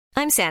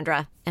I'm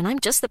Sandra, and I'm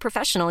just the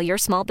professional your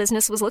small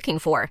business was looking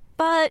for.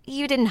 But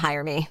you didn't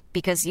hire me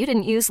because you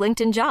didn't use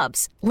LinkedIn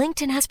Jobs.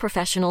 LinkedIn has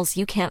professionals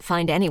you can't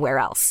find anywhere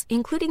else,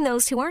 including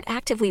those who aren't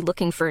actively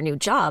looking for a new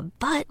job,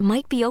 but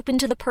might be open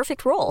to the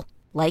perfect role,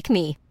 like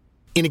me.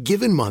 In a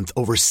given month,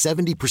 over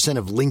 70%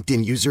 of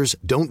LinkedIn users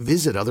don't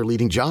visit other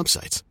leading job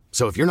sites.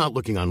 So if you're not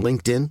looking on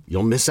LinkedIn,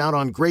 you'll miss out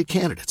on great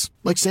candidates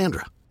like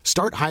Sandra.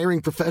 Start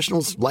hiring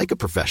professionals like a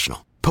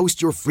professional.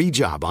 Post your free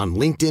job on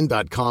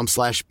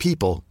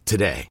linkedin.com/people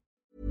today.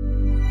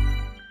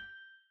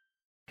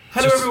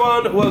 Hello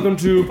everyone, welcome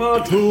to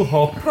part 2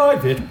 of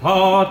Private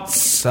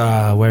Parts,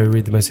 where we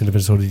read the most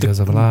individual details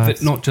of our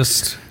lives. Not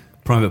just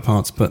Private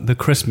Parts, but the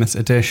Christmas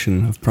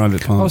edition of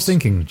Private Parts. I was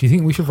thinking, do you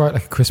think we should write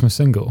like a Christmas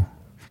single?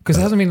 Because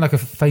there hasn't been like a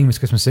famous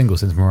Christmas single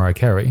since Mariah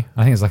Carey.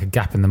 I think it's like a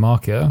gap in the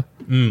market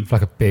for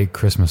like a big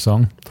Christmas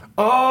song.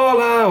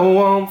 All I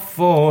want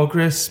for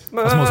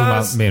Christmas. That's more talking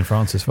about me and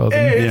Francis rather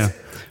than... Yeah.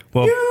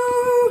 Well,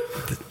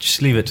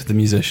 just leave it to the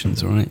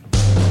musicians, all right?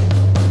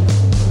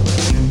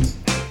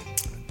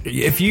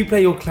 If you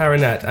play your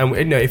clarinet, and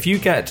if you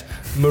get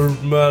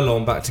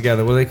Merlon back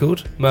together, what are they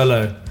called?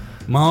 Marlowe.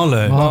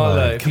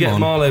 If you get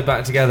Marlowe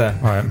back together.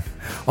 All right.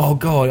 Oh,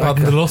 God.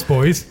 Other than the Lost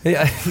Boys.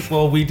 Yeah,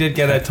 well, we did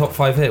get a top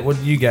 5 hit. What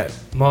did you get?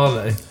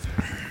 Marlowe.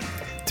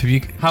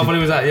 How funny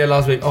was that? Yeah,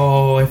 last week.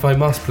 Oh, if I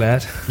must play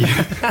it.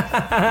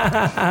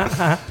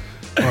 Yeah.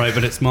 All right,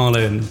 but it's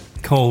Marlowe and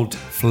Cold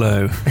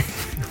Flow.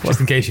 Just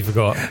in case you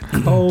forgot.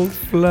 Cold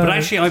Flow. But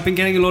actually, I've been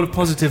getting a lot of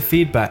positive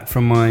feedback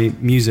from my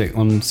music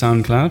on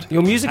SoundCloud.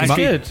 Your music is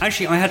good.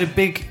 Actually, I had a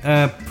big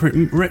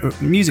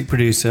music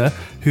producer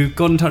who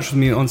got in touch with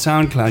me on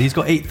SoundCloud. He's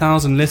got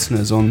 8,000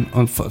 listeners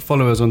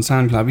followers on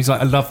SoundCloud. He's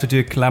like, I'd love to do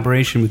a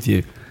collaboration with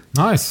you.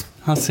 Nice.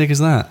 How sick is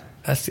that?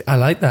 I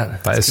like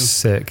that. That is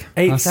sick.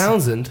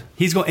 8,000?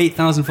 He's got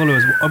 8,000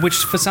 followers, which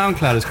for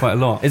SoundCloud is quite a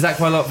lot. Is that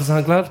quite a lot for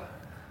SoundCloud?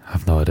 I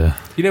have no idea.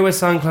 You know where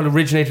SoundCloud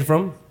originated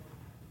from?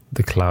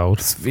 The cloud.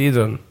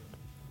 Sweden.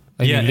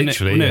 Yeah,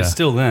 literally. No, it's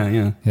still there,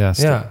 yeah. Yeah.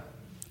 Yeah.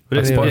 But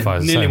Like Spotify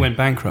is the nearly same. went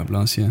bankrupt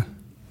last year.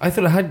 I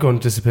thought it had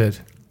disappeared.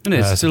 No,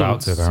 it's still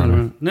about to, still apparently.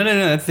 around.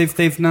 No.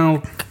 They've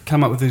now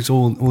come up with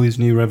all these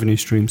new revenue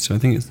streams. So I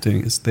think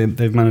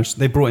they've managed.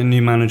 They brought in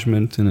new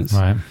management, and it's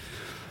Right.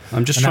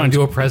 I'm just And trying do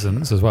to your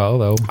presents as well,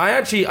 though. I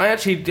actually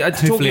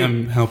hopefully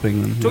I'm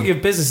helping them. Talking of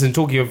business and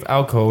talking of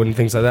alcohol and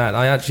things like that,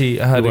 I actually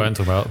heard... We weren't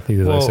talking about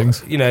either of those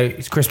things.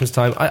 It's Christmas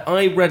time.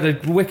 I read a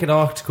wicked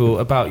article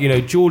about,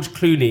 George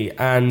Clooney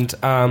and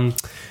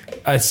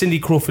Cindy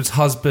Crawford's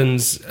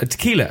husband's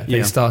tequila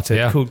they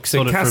started called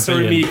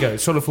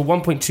Casamigos, sold it for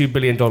 $1.2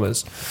 billion.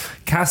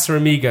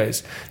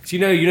 Casamigos. So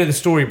you know the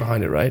story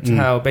behind it, right?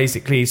 How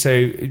basically,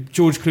 so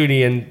George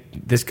Clooney and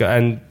this guy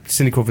and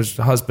Cindy Crawford's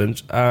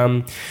husband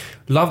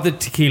loved the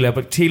tequila,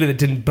 but tequila that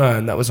didn't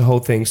burn. That was the whole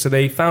thing. So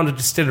they found a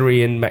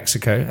distillery in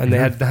Mexico, and they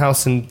had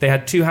they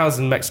had 2 houses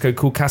in Mexico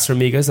called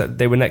Casamigos that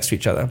they were next to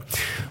each other.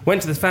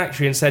 Went to the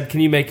factory and said, "Can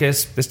you make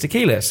us this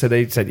tequila?" So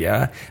they said,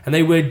 "Yeah," and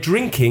they were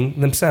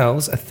drinking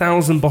themselves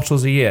 1,000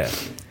 bottles a year.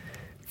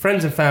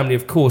 Friends and family,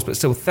 of course, but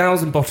still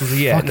 1,000 bottles a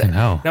year. Fucking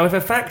hell. Now, if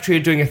a factory are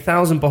doing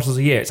 1,000 bottles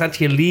a year, it's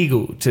actually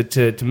illegal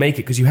to make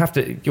it because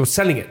you're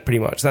selling it pretty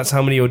much. That's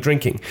how many you're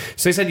drinking.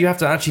 So they said you have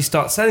to actually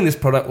start selling this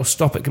product or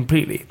stop it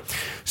completely.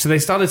 So they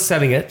started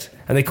selling it,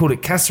 and they called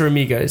it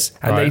Casamigos,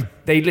 and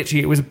they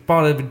literally, it was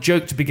part of a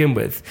joke to begin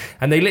with,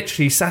 and they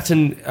literally sat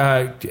in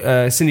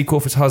Cindy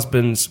Crawford's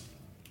husband's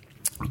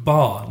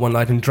bar one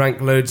night and drank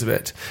loads of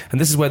it.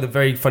 And this is where the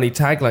very funny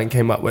tagline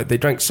came up with. They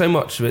drank so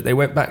much of it, they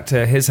went back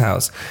to his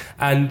house,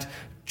 and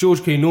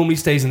George Clooney normally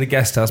stays in the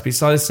guest house, but he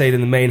decided to stay in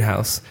the main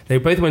house. They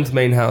both went to the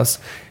main house.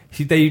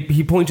 He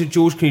pointed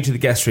George Clooney to the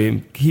guest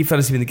room. He fell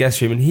asleep in the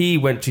guest room, and he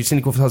went to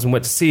Cindy Crawford's husband,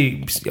 went to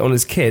see on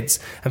his kids,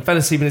 and fell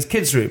asleep in his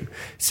kids' room.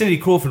 Cindy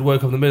Crawford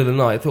woke up in the middle of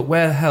the night, thought,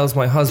 "Where the hell's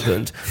my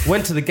husband?"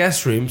 Went to the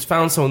guest rooms,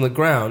 found someone on the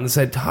ground, and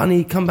said,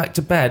 "Honey, come back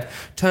to bed."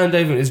 Turned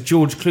over, and it was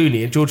George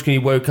Clooney, and George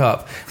Clooney woke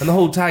up. And the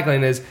whole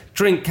tagline is,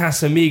 "Drink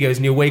Casamigos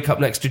and you'll wake up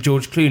next to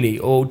George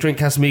Clooney," or "Drink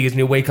Casamigos and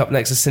you'll wake up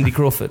next to Cindy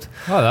Crawford."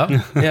 Like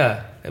that.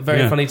 Yeah, a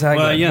very funny tagline.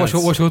 Well, yeah. What's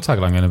your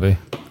tagline going to be?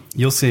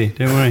 You'll see.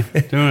 Don't worry.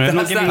 That's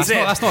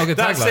not a good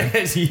tagline.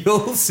 That's it.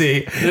 You'll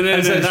see. No,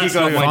 that's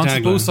not my Francis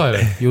tagline.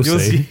 Bullsider. You'll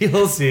see.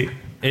 You'll see.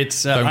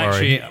 It's Don't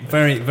actually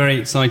very, very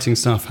exciting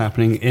stuff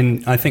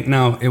happening. I think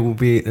now it will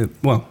be. I'm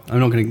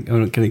not going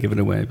to give it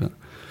away, but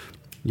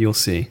you'll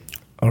see.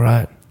 All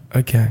right.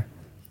 Okay.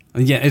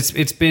 Yeah,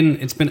 it's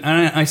been. And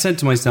I said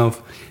to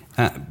myself,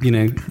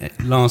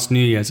 last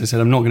New Year's, I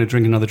said I'm not going to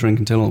drink another drink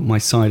until my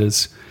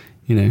cider's,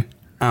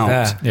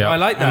 out. Yeah. I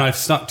like that. And I've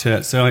stuck to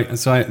it.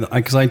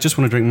 Because I just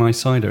want to drink my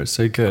cider. It's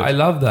so good. I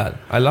love that.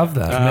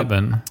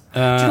 Commitment. Do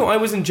you know, I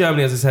was in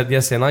Germany, as I said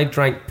yesterday, and I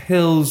drank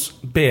Pils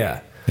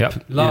beer.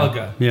 Yep.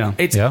 Lager. Yeah.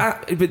 It's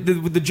but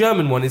the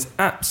German one is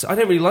I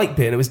don't really like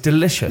beer, and it was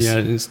delicious. Yeah,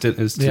 it's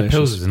delicious. Yeah,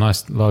 Pils is a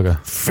nice lager.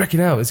 Freaking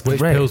hell, it's Which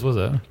great. Pils was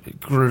it?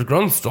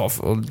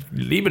 Grundstoff or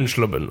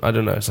Liebenschlubben. I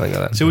don't know, something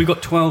like that. So we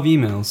got 12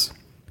 emails.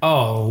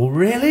 Oh,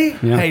 really?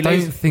 Yeah. Hey, I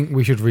don't think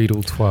we should read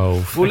all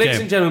 12. well, Okay. ladies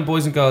and gentlemen,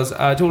 boys and girls, to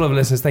all of our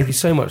listeners, thank you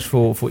so much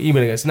for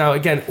emailing us. Now,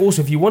 again,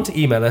 also, if you want to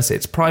email us,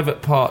 it's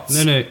private parts.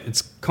 No,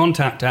 it's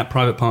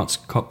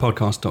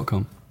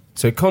contact@privatepartspodcast.com.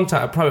 So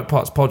contact at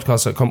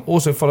privatepartspodcast.com.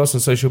 Also follow us on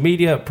social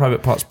media,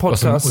 Private Parts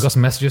Podcast. We've got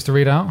some messages to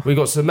read out. We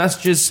got some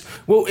messages.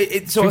 Well,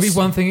 Should we read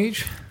one thing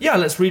each? Yeah,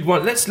 let's read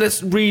one.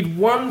 Let's read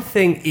one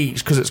thing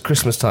each because it's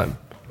Christmas time.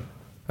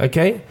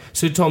 Okay.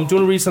 So Tom, do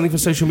you want to read something for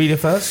social media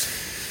first?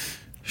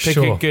 Pick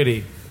Sure. a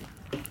goodie.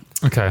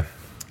 Okay.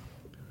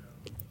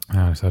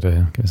 So give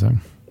me a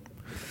second.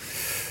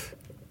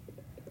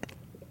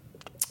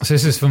 So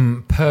this is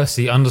from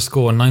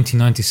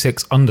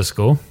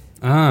Percy_1996_.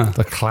 Ah,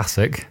 The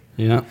classic.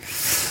 yeah.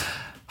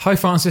 Hi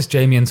Francis,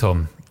 Jamie and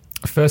Tom.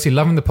 Firstly,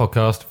 loving the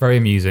podcast, very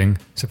amusing,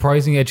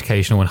 surprisingly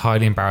educational and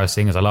highly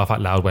embarrassing as I laugh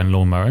out loud when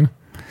lawn mowing.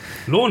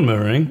 Lawn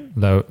mowing?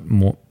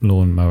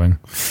 Lawn mowing.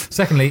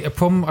 Secondly, a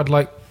problem I'd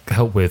like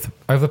help with.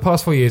 Over the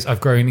past 4 years, I've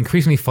grown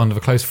increasingly fond of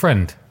a close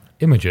friend,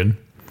 Imogen.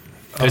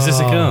 Is this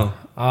a girl?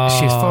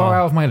 She is far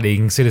out of my league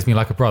and considers me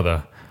like a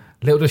brother.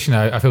 Little does she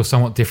know, I feel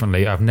somewhat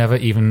differently. I've never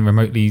even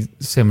remotely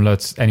similar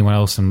to anyone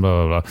else and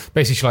blah, blah, blah.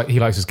 Basically, he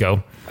likes his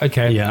girl.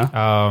 Okay. Yeah.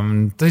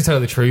 Does he tell her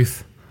the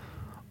truth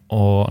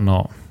or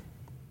not?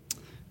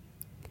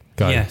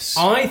 Go. Yes.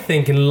 I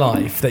think in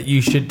life that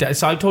you should.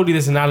 So I told you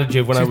this analogy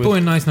of when So I he was was born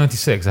in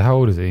 1996. So how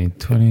old is he?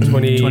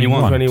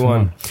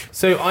 21.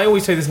 So I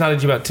always say this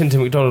analogy about Tintin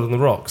McDonald on the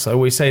Rocks. I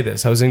always say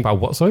this. I was in. About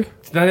what, sorry?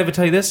 Did I never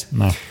tell you this?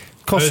 No.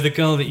 The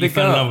girl that you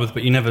fell in love with,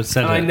 but you never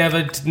said I it.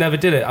 never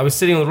did it. I was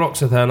sitting on the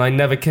rocks with her, and I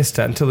never kissed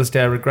her until this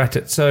day. I regret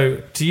it. So,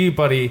 to you,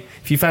 buddy,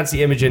 if you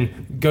fancy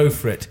Imogen, go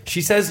for it.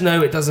 She says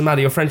no, it doesn't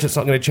matter. Your friendship's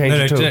not going to change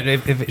at all.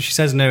 If she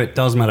says no, it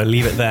does matter.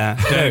 Leave it there.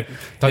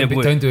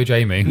 Don't do a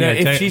Jamie. No, Yeah,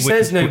 if don't- she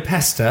says no,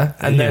 pester,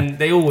 and then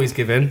they always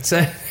give in.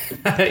 So,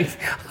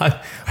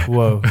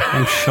 whoa,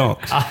 I'm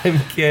shocked. I'm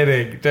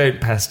kidding. Don't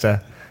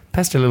pester.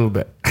 Pester a little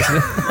bit.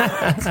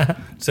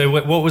 So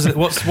what was it?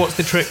 What's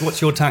the trick? What's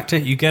your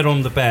tactic? You get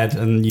on the bed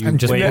and you And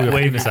just pull your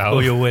penis out.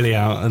 pull your willy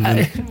out, and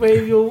then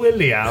Wave your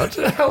willy out.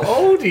 How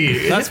old are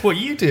you? that's what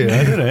you do.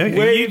 I don't know.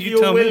 Wave you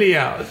your tell me. willy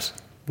out.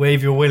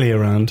 Wave your willy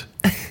around.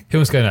 Who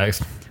wants to go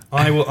next?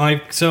 I will.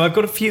 So I've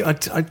got a few.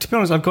 To be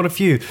honest, I've got a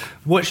few.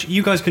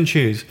 You guys can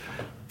choose.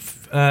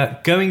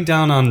 Going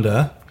down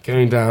under.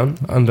 Going down,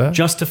 under.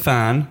 Just a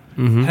fan.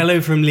 Mm-hmm.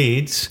 Hello from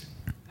Leeds.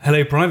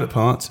 Hello private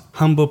parts.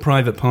 Humble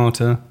private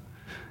parter.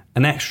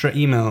 An extra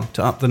email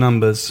to up the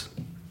numbers.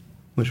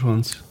 Which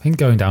ones? I think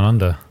going down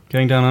under.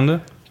 Going down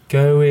under.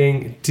 Do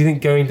you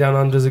think going down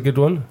under is a good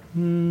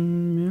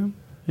one?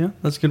 Yeah,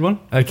 that's a good one.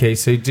 Okay,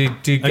 so do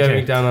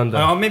going down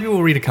under. Maybe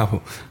we'll read a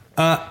couple.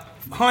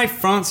 Hi,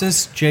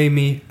 Francis,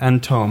 Jamie,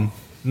 and Tom.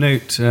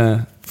 Note,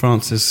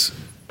 Francis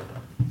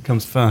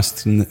comes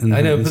first. In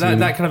I know, this but that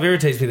email. kind of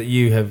irritates me that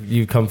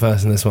you've come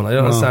first in this one. I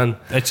don't understand.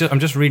 I'm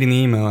just reading the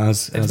email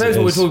as It depends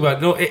what we're is. talking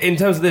about. No, in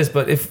terms of this,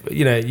 but if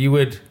you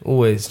would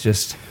always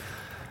just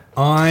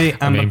I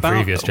am about.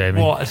 previous,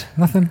 Jamie. what?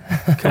 Nothing.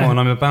 Come on,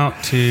 I'm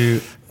about to.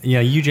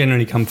 Yeah, you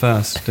generally come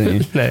first, don't you?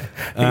 No, I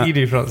think you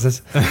do, Francis.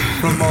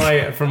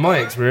 From my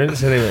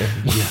experience, anyway.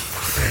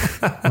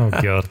 Oh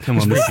God. Come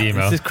on, Just read the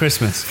email. This is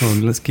Christmas. Come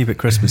on, let's keep it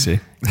Christmassy.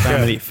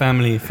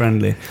 Family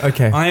friendly.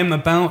 Okay. I am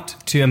about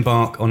to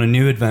embark on a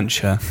new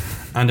adventure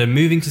and am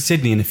moving to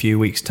Sydney in a few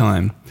weeks'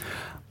 time.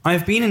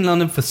 I've been in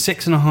London for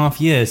 6.5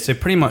 years, so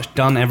pretty much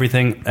done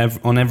everything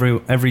on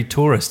every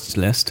tourist's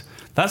list.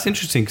 That's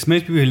interesting because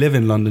most people who live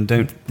in London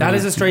don't. That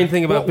is a strange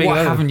thing about What being.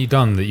 haven't you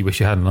done that you wish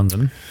you had in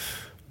London?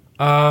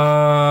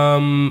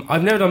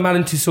 I've never done Man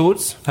in Two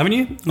Swords. Haven't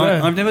you? No.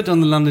 I've never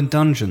done the London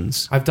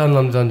Dungeons. I've done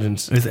London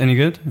Dungeons. Is it any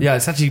good? Yeah,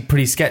 it's actually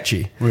pretty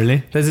sketchy.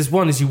 Really? There's this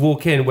one as you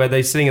walk in where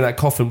they're sitting in that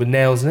coffin with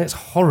nails in it. It's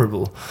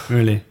horrible.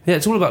 Really? Yeah,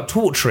 it's all about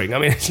torturing. I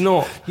mean, it's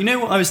not. You know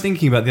what I was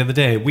thinking about the other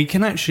day? We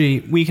can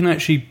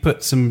actually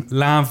put some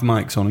lav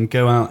mics on and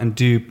go out and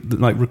do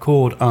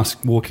record us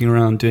walking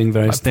around doing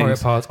various Like things.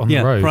 private parts on the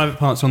road? private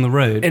parts on the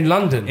road In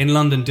London. In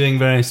London, doing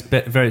various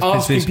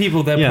Asking bits.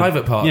 people their Yeah.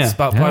 private parts Yeah.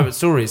 about Yeah. private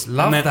stories.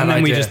 Love and then, that and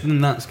then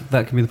idea.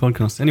 that can be the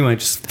podcast. Anyway,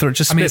 just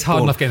I mean, it's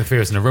hard enough getting the three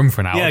of us in a room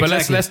for an hour. Yeah, but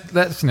exactly.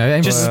 let's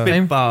aim just for-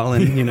 aim. spitball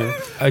and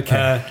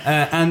Okay.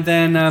 and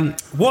then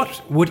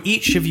what would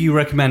each of you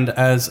recommend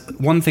as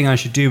one thing I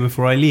should do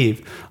before I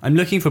leave? I'm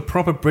looking for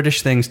proper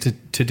British things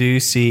to do,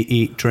 see,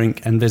 eat,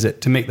 drink, and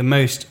visit to make the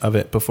most of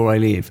it before I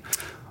leave.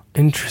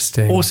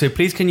 Interesting. Also,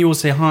 please can you all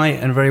say hi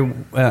and a very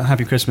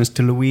happy Christmas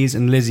to Louise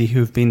and Lizzie, who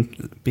have been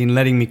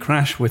letting me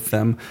crash with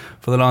them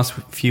for the last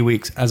few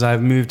weeks as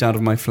I've moved out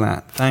of my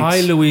flat. Thanks. Hi,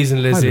 Louise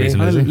and Lizzie. Louise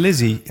and Hi,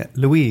 Lizzie.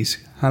 Louise,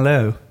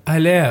 hello.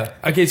 Hello.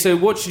 Okay, so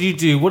what should you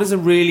do? What is a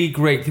really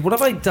great thing? What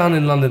have I done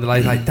in London that I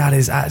like? That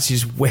is actually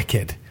just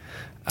wicked.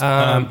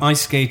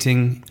 Ice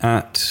skating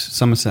at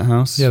Somerset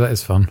House. Yeah, that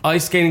is fun.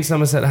 Ice skating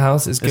Somerset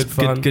House is good It's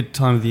fun. good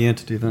time of the year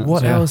to do that.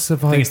 What Yeah. else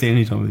have I I? think it's the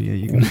only time of the year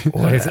you can.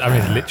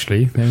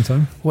 Literally the only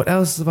time. What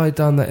else have I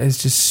done that is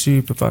just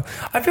super fun?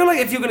 I feel like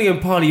if you're going to go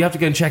and party, you have to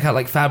go and check out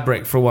like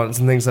Fabric for once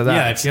and things like that.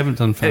 Yeah, if you haven't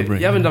done Fabric. If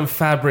you haven't done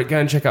Fabric, go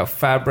and check out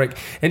Fabric.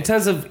 In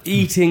terms of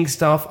eating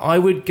stuff, I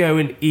would go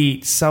and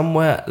eat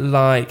somewhere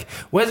like...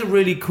 Where's a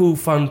really cool,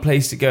 fun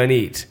place to go and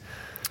eat?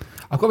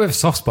 I've got a bit of a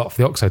soft spot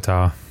for the Oxo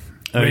Tower.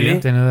 Oh, Really? yeah?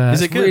 Dinner there.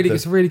 Is it It's good, Really, though?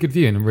 it's a really good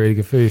view and really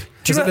good food.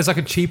 you know- There's like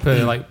a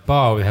cheaper like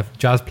bar where they have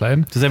jazz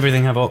playing. Does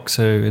everything have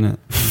OXO in it?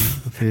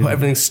 Well,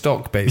 everything's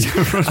stock based.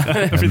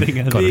 Everything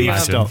has Gotta the,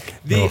 imagine. stock.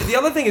 the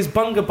other thing is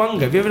Bunga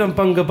Bunga. Have you ever done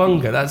Bunga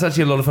Bunga? That's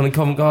actually a lot of fun in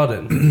Covent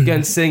Garden. You go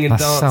and sing and That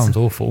dance. sounds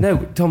awful. No,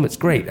 Tom, it's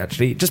great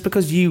actually. Just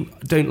because you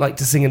don't like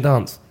to sing and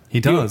dance. He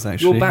does Your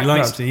actually. He background.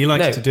 likes to. He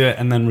likes No. to do it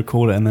and then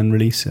record it and then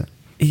release it.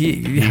 You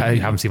Yeah,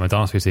 haven't seen my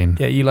dance routine.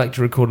 yeah, you like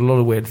to record a lot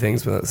of weird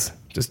things, but that's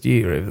just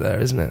you over there,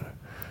 isn't it?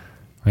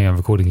 I mean, I'm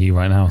recording you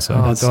right now, so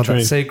Oh That's god, true.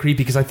 that's so creepy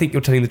because I think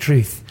you're telling the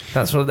truth.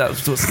 That's what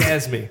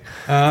scares me.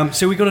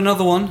 So we got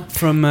another one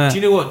from. Do you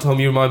know what, Tom?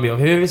 You remind me of.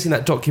 Have you ever seen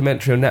that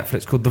documentary on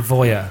Netflix called The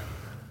Voyeur?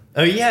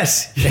 Oh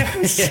yes,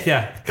 yes.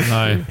 Yeah,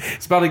 no.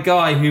 it's about a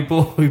guy who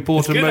bought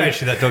It's a good motor.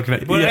 actually, that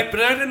documentary. But, Yeah. but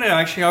I don't know.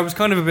 Actually, I was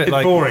kind of a bit It's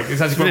like boring.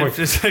 It's actually quite boring.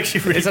 It's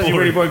actually really It's actually boring.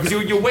 really boring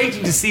because you're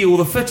waiting to see all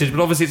the footage,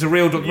 but obviously it's a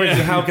real documentary. Yeah.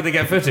 So how can they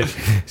get footage?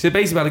 So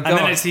basically, about a And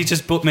guy. then he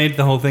just made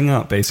the whole thing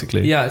up,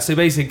 basically. Yeah, so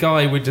basically, a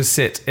guy would just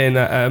sit in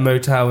a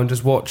motel and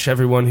just watch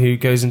everyone who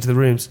goes into the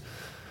rooms,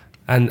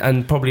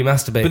 and probably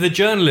masturbate. But the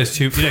journalist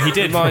who he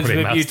did Reminds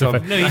me of you,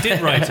 Tom. No, he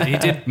did write it. He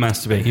did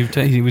masturbate.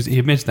 He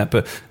admitted that.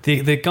 But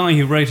the guy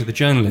who wrote it, the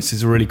journalist,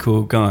 is a really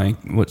cool guy.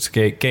 What's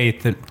Gay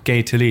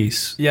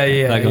Talese? Yeah,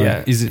 That guy.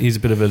 yeah. He's a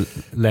bit of a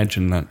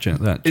legend. That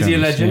Is he a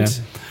journalist,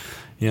 legend?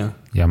 Yeah.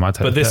 Yeah, I might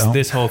take But a bit out.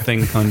 this whole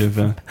thing kind of.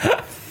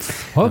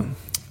 What?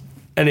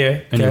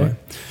 Anyway, Anyway.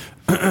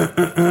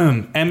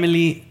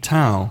 Emily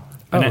Tao.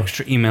 An Oh.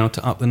 extra email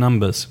to up the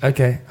numbers.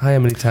 Okay. Hi,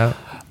 Emily Tao.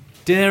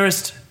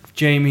 Dearest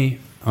Jamie.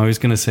 I was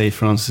going to say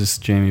Francis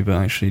Jamie, but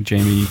actually,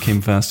 Jamie, you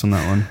came first on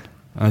that one,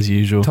 as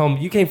usual. Tom,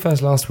 you came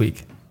first last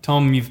week.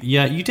 Tom,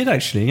 you did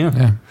actually,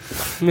 yeah.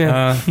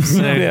 Yeah.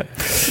 Yeah.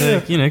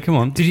 So, you know, come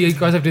on. Did you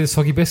guys ever do the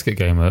soggy biscuit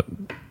game at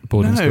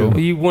boarding No. school? Were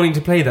you wanting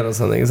to play that or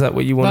something? Is that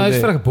what you No, want I to just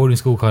do? feel like a boarding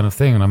school kind of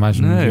thing, and I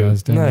imagine No, you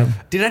guys doing no.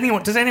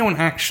 that. Does anyone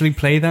actually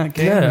play that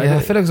game? Yeah. Yeah, I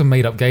feel like it was a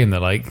made-up game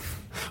that, like,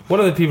 One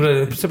of the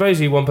people,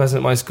 supposedly one person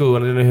at my school,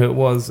 and I don't know who it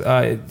was.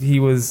 He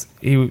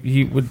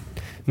would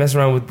mess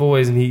around with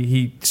boys, and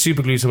he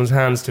super glued someone's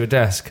hands to a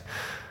desk.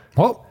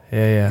 what?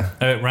 Yeah.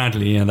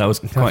 Radley, yeah, that was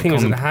I quite think it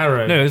was common. at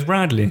Harrow. No, it was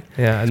Radley.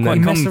 Yeah, and quite then,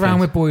 You messed common around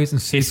thing. with boys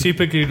and He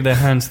super glued their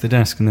hands to the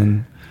desk and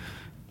then...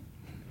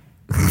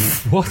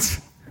 What?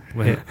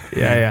 Wait.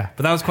 yeah.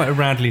 But that was quite a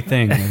Radley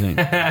thing, I think.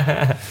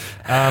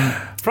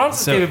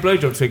 Francis So- gave a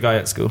blowjob to a guy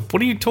at school.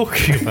 What are you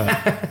talking about?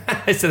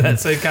 I said that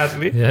so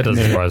casually. Yeah, it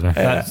doesn't surprise me.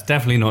 That's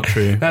definitely not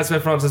true. That's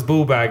where Francis'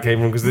 ball bag came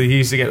from because he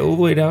used to get all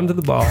the way down to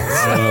the bars.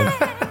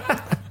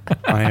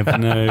 I have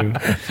no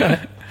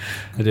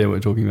idea what we're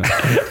talking about.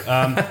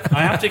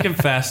 I have to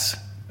confess...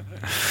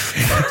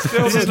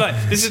 this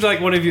is like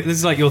one of you. This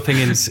is like your thing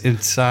in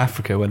South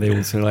Africa where they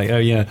also like, oh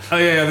yeah, Oh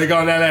yeah, they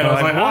got in LA. I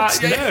was Like, like,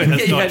 what? yeah, No,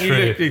 that's yeah, not you true.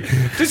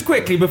 literally- Just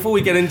quickly before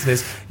we get into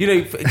this,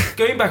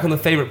 going back on the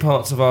favourite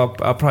parts of our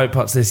private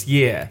parts this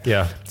year.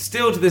 Yeah.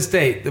 Still to this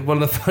date,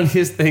 one of the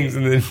funniest things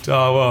in the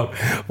entire world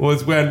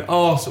was when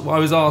I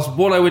was asked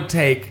what I would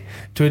take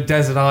to a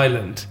desert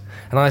island.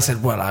 And I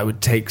said, well, I would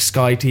take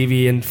Sky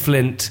TV and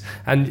Flint.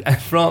 And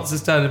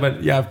Francis turned and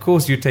went, yeah, of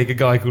course you'd take a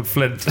guy called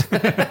Flint.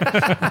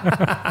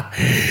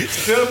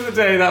 Still to the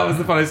day, that was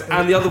the funniest.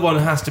 And the other one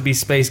has to be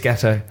Space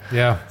Ghetto.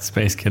 Yeah.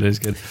 Space Killer is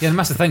good. Yeah, and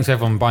massive thanks to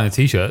everyone buying the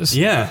t-shirts.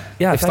 Yeah,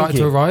 Yeah, They've started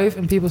to arrive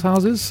in people's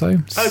houses, so...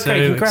 Okay,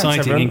 so congrats,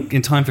 exciting everyone.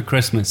 in time for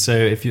Christmas. So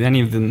if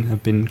any of them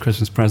have been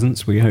Christmas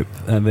presents, we hope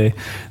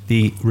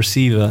the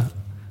receiver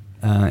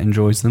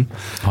enjoys them.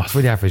 Oh, it's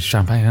really average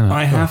champagne, isn't it?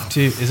 I have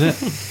to. Is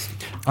it?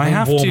 I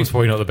have warm to. is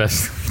probably not the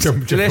best.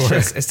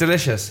 Delicious. It's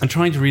delicious. I'm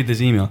trying to read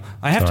this email.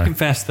 I have to Sorry.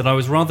 confess that I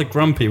was rather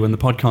grumpy when the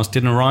podcast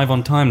didn't arrive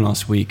on time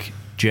last week.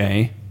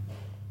 Jay.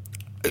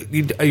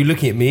 Are you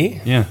looking at me?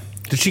 Yeah.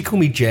 Did she call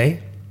me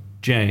Jay?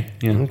 Jay.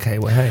 Yeah. Okay,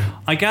 well, hey.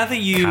 I gather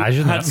you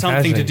Casual, had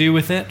something casual. to do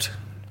with it,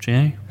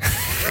 Jay.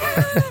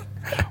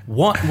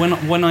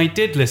 When I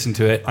did listen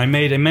to it, I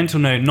made a mental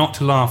note not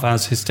to laugh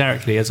as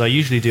hysterically as I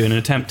usually do in an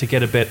attempt to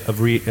get a bit of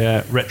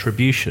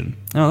retribution.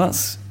 Oh,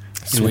 that's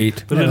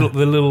Sweet. The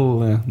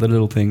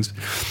little things.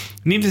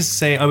 Needless to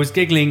say, I was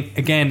giggling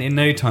again in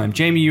no time.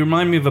 Jamie, you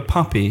remind me of a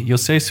puppy. You're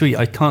so sweet.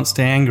 I can't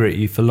stay angry at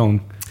you for long.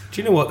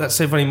 Do you know what? That's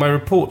so funny. My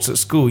reports at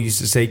school used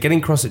to say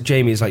getting cross at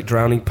Jamie is like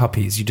drowning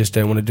puppies. You just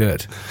don't want to do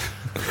it.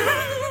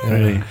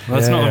 Really? Well,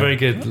 that's Yeah, not yeah. a very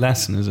good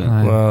lesson, is it?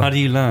 Well, How do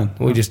you learn?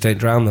 we just don't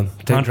drown them.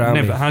 Don't drown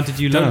me. But how did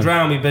you Don't learn?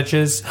 drown me,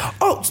 bitches.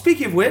 Oh,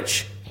 speaking of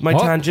which, my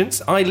What?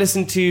 tangents. I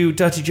listened to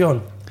Dirty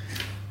John.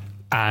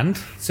 And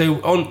So,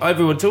 on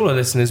everyone, to all our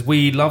listeners,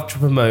 we love to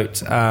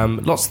promote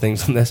lots of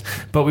things on this,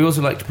 but we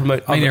also like to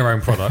promote mainly our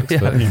own products. Yeah.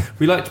 But,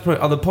 We like to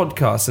promote other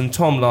podcasts. And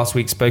Tom last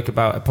week spoke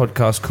about a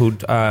podcast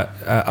called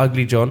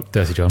Ugly John.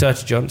 Dirty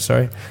John.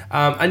 Sorry.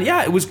 And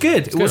yeah, it was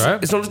good. good,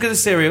 right? It's not as good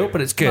as Serial,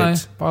 but it's good. No,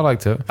 but I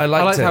liked it. I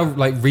liked it. how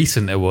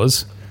recent it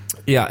was.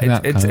 Yeah,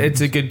 That kind of- it's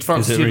a good.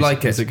 Francis, you'd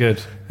like it. Is it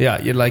good?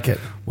 Yeah, you'd like it.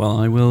 Well,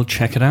 I will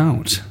check it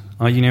out.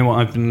 You know what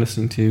I've been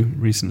listening to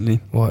recently?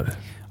 What?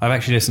 I've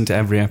actually listened to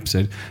every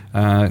episode.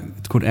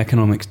 It's called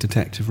Economics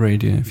Detective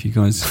Radio. If you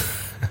guys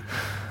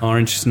are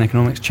interested in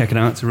economics, check it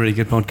out. It's a really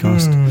good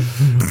podcast.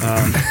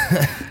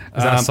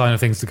 Is that a sign of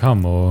things to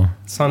come, or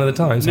Sign of the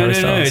Times. No, Harry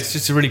no, no. Styles. It's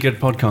just a really good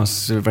podcast.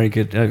 It's a very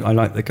good. I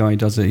like the guy who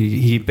does it.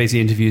 He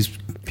basically interviews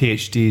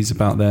PhDs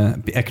about their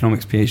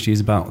economics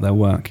PhDs about their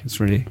work. It's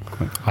really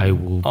quite. I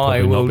will probably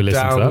I will not be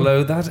listening to that.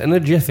 download that in a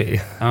jiffy.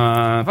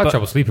 I've had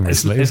trouble sleeping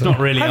recently. It's so- not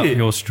really Have up you?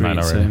 your street. No,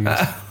 not so really.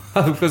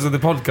 Because of the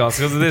podcast,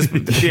 because of this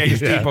PhD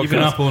Yeah. podcast. you've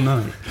been up all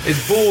night.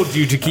 It's bored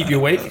you to keep you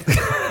awake.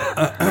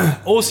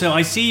 Also,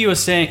 I see you are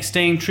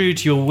staying true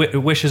to your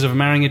wishes of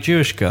marrying a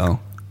Jewish girl.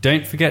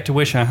 Don't forget to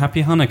wish her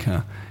happy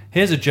Hanukkah.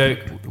 Here's a joke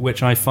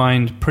which I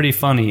find pretty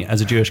funny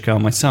as a Jewish girl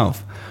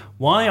myself.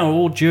 Why are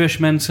all Jewish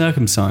men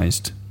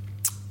circumcised?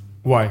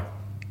 Why?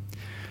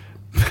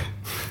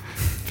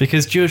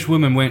 Because Jewish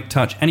women won't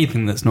touch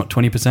anything that's not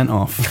 20%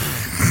 off.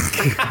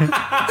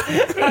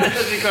 That's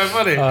actually quite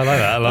funny. I like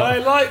that a lot. I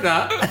like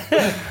that.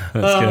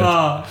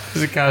 That's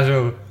It's a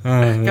casual bit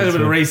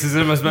of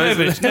racism, I suppose.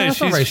 No, that's not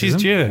she's racism.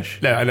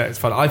 Jewish. No, I know, it's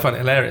fun. I find it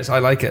hilarious. I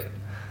like it.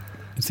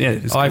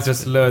 It's I've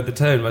just lowered the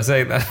tone by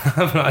saying that,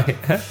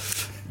 haven't I?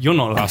 You're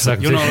not allowed.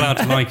 Circumcision. You're not allowed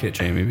to like it,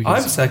 Jamie. I'm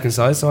Because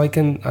circumcised, so I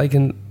can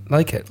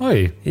like it. Oh,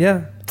 you?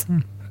 Yeah.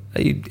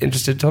 Are you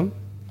interested, Tom?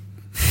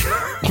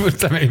 Would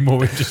that make me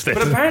more interesting?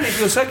 But apparently, if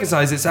you're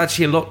circumcised, it's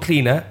actually a lot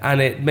cleaner and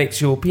it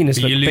makes your penis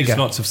look you lose bigger.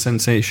 lots of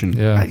sensation.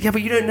 Yeah. Yeah,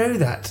 but you don't know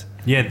that.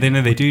 Yeah, they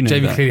do know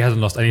Jamie that. clearly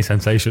hasn't lost any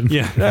sensation.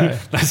 Yeah,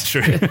 that's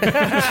true.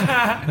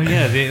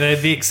 Yeah,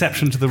 the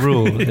exception to the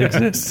rule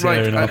exists. Right,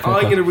 here in our I'm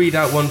podcast. going to read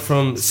out one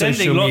from Sending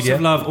social lots media.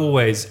 of love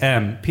always.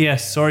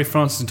 P.S. Sorry,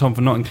 Francis and Tom,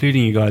 for not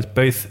including you guys.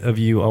 Both of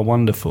you are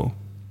wonderful.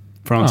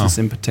 Francis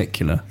in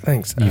particular.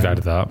 Thanks. You've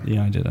added that.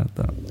 Yeah, I did add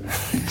that.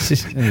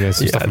 Yeah,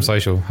 some stuff from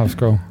social. Have a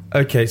scroll.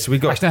 Okay, so we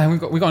got. Actually,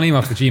 no, we got an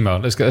email for the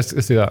Gmail. Let's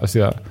do that. Let's do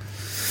that.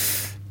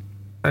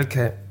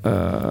 Okay.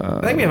 I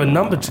think we have a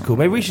number to call.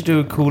 Maybe we should do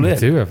a call We in.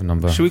 do have a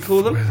number. Should we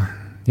call them?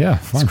 Yeah,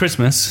 It's fine.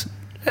 Christmas.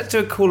 Let's do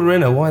a caller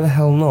in. Why the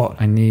hell not?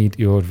 I need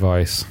your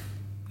advice.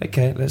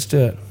 Okay, let's do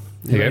it.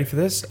 You Here you ready go. for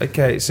this?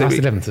 Okay, so That's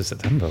we- the 11th of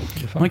September.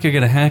 I might go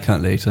get a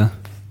haircut later.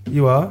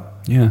 you are.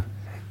 Yeah.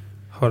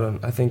 Hold on,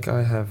 I think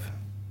I have.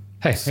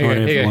 Hey, Sorry, here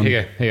you everyone. go.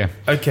 Here you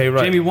go. Okay,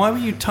 right. Jamie, why were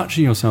you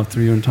touching yourself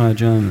through your entire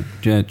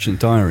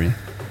diary?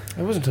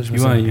 I wasn't touching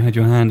You myself. were. You had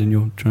your hand in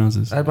your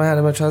trousers. I had my hand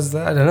in my trousers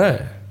there. I don't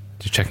know.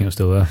 Just checking you're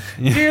still there.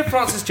 Dear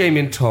Francis, Jamie,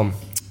 and Tom,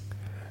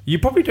 you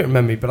probably don't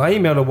remember me, but I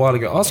emailed a while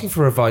ago asking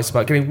for advice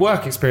about getting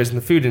work experience in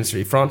the food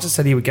industry. Francis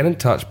said he would get in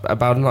touch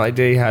about an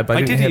idea he had, but I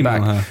I didn't did hear email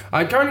back. her.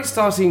 I'm currently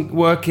starting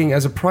working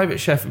as a private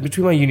chef in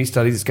between my uni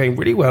studies. It's going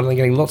really well, and I'm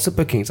getting lots of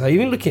bookings. I'm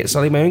even looking at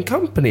starting my own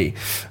company.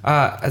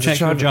 As Check a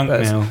child your junk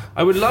of mail.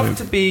 I would love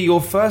to be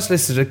your first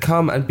listener to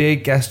come and be a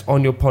guest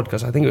on your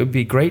podcast. I think it would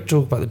be great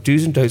to talk about the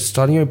do's and don'ts of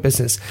starting your own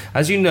business.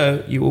 As you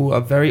know, you all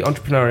are very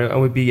entrepreneurial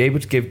and would be able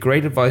to give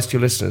great advice to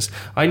your listeners.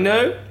 I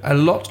know a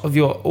lot of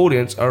your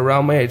audience are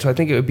around my age, so I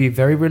think it would be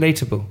very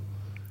relatable.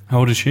 How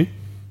old is she?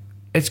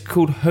 It's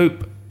called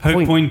Hope.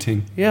 Hope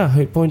Pointing. Yeah,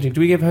 Hope Pointing. Do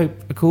we give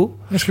Hope a call?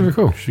 Let's give her a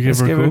call. Should we Let's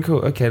give give her her a call?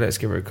 a call. Okay, let's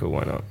give her a call.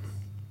 Why not?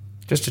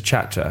 Just to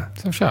chat to her.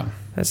 Let's have a chat.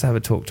 Let's have a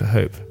talk to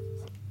Hope.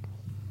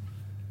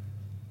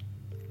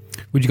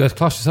 Would you guys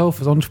class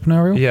yourself as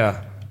entrepreneurial?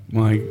 Yeah,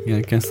 Well,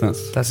 I guess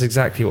that's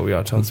exactly what we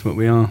are, Tom. that's what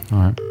we are. All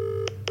right.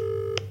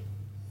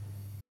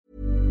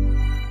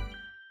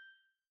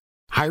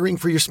 Hiring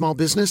for your small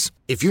business?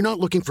 If you're not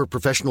looking for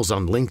professionals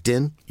on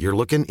LinkedIn, you're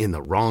looking in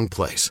the wrong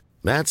place.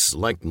 That's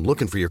like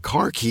looking for your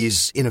car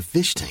keys in a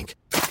fish tank.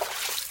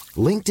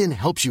 LinkedIn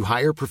helps you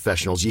hire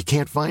professionals you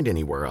can't find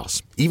anywhere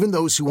else, even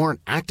those who aren't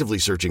actively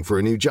searching for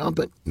a new job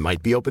but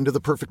might be open to the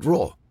perfect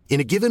role. In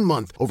a given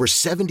month, over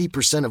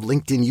 70% of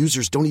LinkedIn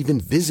users don't even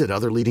visit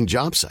other leading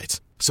job sites.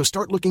 So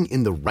start looking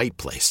in the right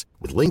place.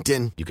 With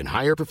LinkedIn, you can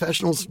hire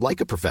professionals like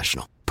a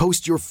professional.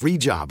 Post your free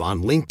job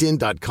on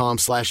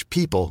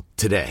linkedin.com/people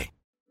today.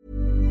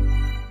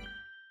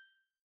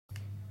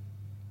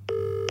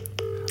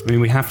 I mean,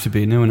 we have to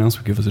be. No one else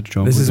would give us a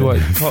job. This would is they? what.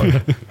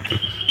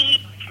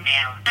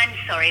 I'm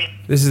sorry.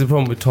 This is the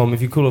problem with Tom.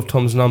 If you call off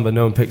Tom's number,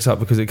 no one picks up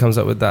because it comes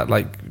up with that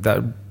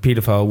that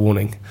paedophile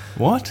warning.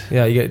 What?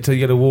 Yeah, you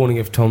get a warning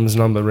if Tom's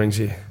number rings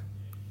you.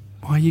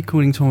 Why are you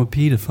calling Tom a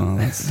paedophile?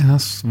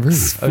 That's rude.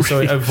 Oh,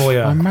 sorry, a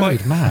voyeur. I'm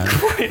married man.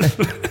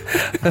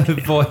 A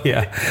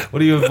voyeur.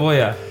 What are you, a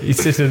voyeur? You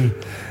sit in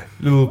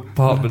little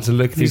apartments and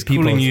look through He's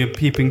people. calling you a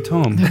peeping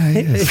Tom.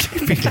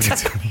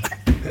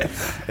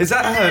 Is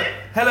that Hope?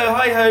 Hello,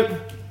 hi Hope.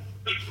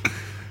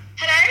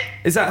 Hello?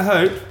 Is that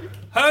Hope?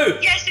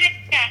 Hope. Yes, it is.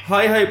 Yeah.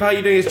 Hi Hope, how are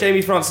you doing? It's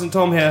Jamie, Francis, and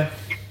Tom here.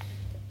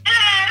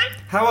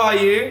 How are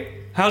you?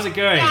 How's it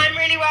going? Yeah, I'm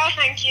really well,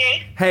 thank you.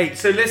 Hey,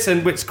 so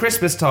listen, it's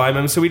Christmas time,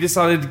 and so we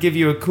decided to give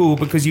you a call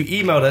because you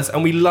emailed us,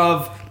 and we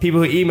love people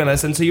who email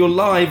us, and so you're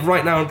live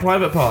right now on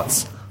Private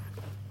Parts.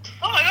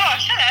 Oh my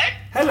gosh,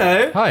 hello.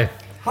 Hello. Hi.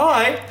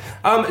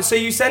 Hi. So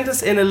you sent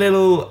us in a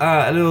little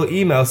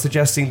email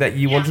suggesting that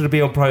you wanted to be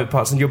on Private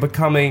Parts, and you're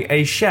becoming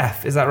a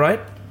chef. Is that right?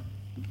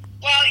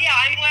 Well, yeah,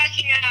 I'm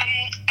working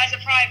as a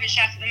private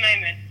chef at the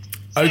moment,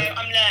 so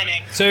I'm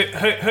learning. So,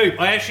 Hope,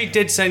 I actually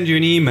did send you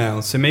an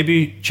email, so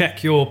maybe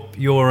check your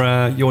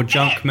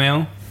junk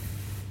mail.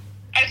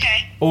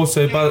 Okay.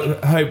 Also,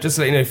 but Hope, just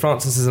to let you know,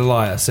 Francis is a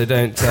liar, so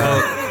don't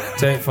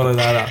follow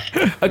that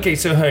up. Okay,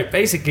 so Hope,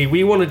 basically,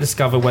 we want to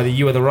discover whether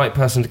you are the right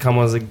person to come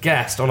on as a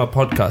guest on our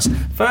podcast.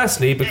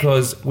 Firstly,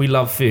 because we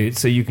love food,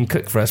 so you can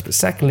cook for us. But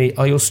secondly,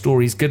 are your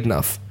stories good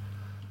enough?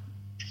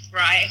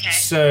 Right, okay.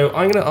 So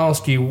I'm going to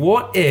ask you,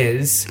 what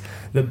is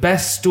the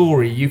best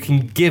story you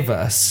can give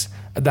us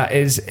that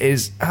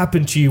is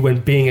happened to you when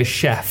being a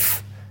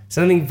chef? Has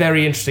anything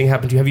very interesting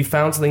happened to you? Have you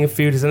found something in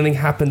food? Has anything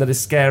happened that is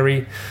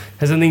scary?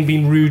 Has anything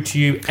been rude to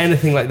you?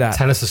 Anything like that?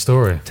 Tell us a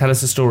story. Tell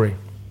us a story.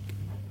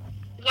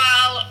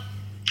 Well,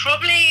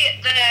 probably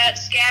the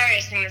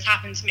scariest thing that's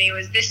happened to me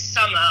was this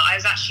summer. I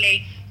was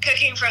actually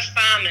cooking for a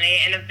family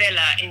in a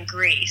villa in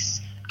Greece.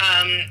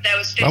 There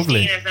was 15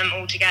 Lovely. of them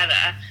all together,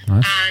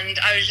 Nice. and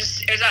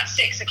it was at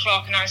 6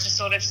 o'clock, and I was just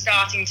sort of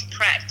starting to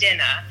prep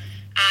dinner,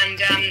 and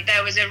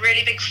there was a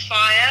really big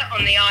fire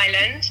on the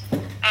island,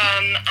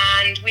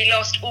 and we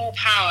lost all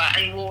power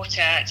and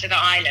water to the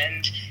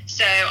island.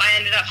 So I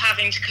ended up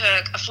having to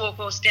cook a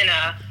 4-course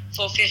dinner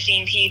for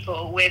 15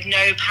 people with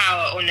no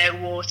power or no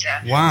water.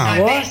 Wow. So I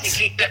What?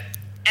 basically cooked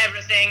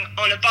everything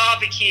on a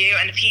barbecue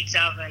and a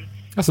pizza oven.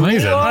 That's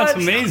amazing. What? That's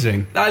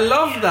amazing. I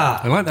love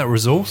that. I like that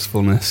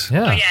resourcefulness. But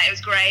Yeah. yeah, it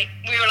was great.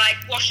 We were like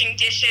washing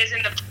dishes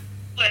in the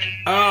pool and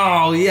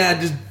Oh,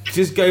 yeah,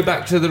 just go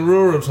back to the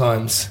rural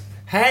times.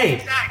 Hey,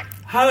 exactly.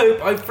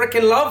 Hope, I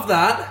freaking love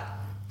that.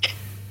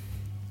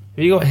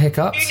 Have you got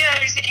hiccups? Who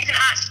knows that you can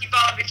actually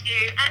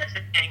barbecue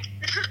anything?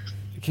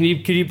 Can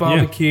you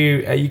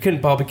barbecue? You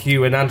couldn't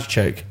barbecue an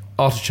artichoke.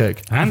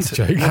 Artichoke.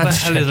 Artichoke. What the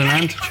hell is an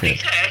Probably artichoke?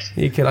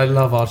 could. You can. I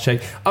love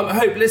artichoke.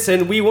 Hope,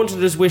 listen, we wanted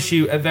to just wish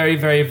you a very,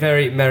 very,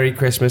 very Merry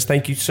Christmas.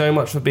 Thank you so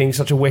much for being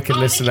such a wicked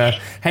listener. thank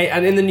you. Hey,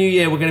 and in the new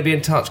year, we're going to be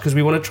in touch because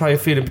we want to try your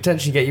food and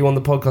potentially get you on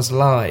the podcast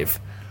live.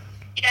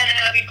 Yeah, no,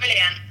 that'd be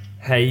brilliant.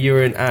 Hey,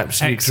 you're an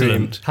absolute dream.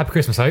 Excellent. Happy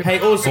Christmas, Hope. Hey,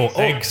 also,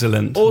 Or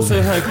excellent.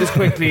 Also, Hope, just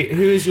quickly,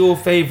 who is your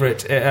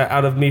favourite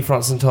out of me,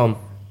 Francis, and Tom?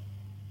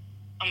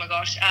 Oh my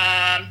gosh.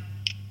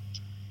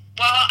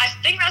 Well, I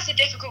think that's a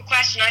difficult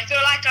question. I feel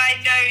like I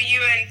know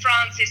you and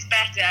Francis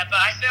better, but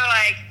I feel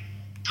like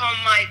Tom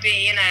might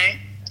be, I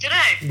don't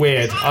know.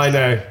 Weird, I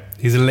know.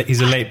 He's a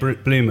late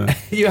bloomer.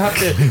 You have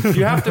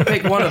to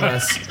pick one of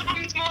us.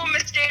 Tom's more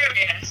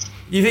mysterious.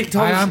 You think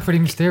Tom's... I am pretty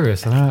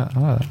mysterious. I like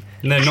that.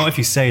 No, not if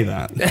you say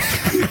that. No,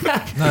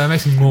 that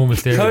makes me more Hope,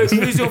 mysterious.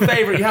 who's your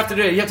favourite? You have to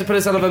do it. You have to put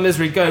us out of our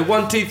misery. Go.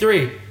 1, 2,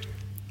 3.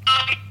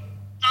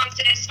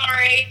 Francis,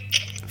 sorry.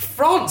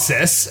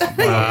 Francis?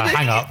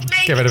 Hang up.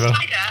 Get rid of her.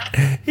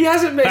 Cider. He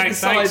hasn't made the Thanks,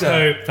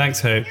 cider. Hope. Thanks,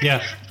 Hope.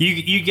 Yeah,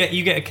 you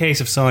get a case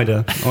of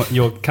cider. Or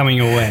you're coming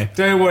your way.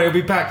 Don't worry, it'll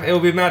be packed. It'll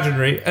be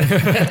imaginary.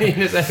 You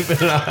just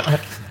open it up.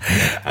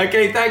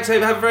 Okay, thanks,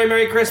 Hope. Have a very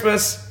Merry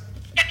Christmas.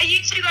 Yeah, you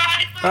two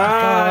guys.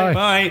 Bye.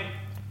 Bye.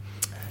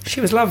 She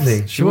was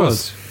lovely. She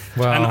was.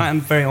 Well, And I'm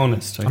very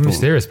honest. I'm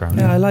mysterious,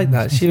 apparently. Yeah, I like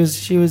that. She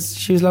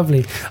was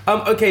lovely.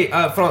 Okay,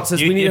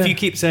 Francis, we need If you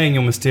keep saying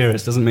you're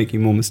mysterious, doesn't make you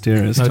more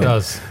mysterious. No, it Tom.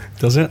 does.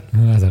 Does it?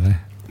 I don't know.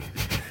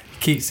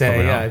 keep saying,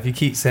 Probably yeah. not. If you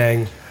keep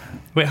saying,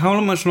 Wait, how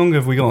much longer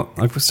have we got?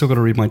 I've still got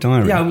to read my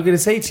diary. yeah, I'm going to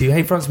say to you,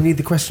 hey, Francis, we need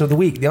the question of the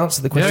week, the answer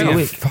to the question of the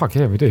week. Fuck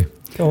yeah, we do.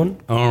 Go on.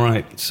 All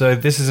right. So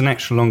this is an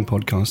extra long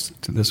podcast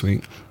this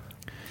week.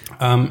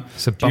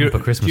 It's a bumper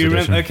Christmas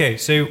edition. Okay,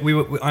 so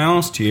I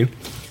asked you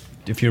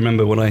if you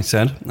remember what I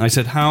said. I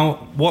said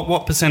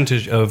what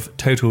percentage of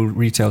total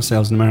retail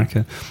sales in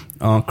America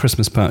are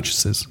Christmas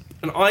purchases?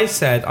 And I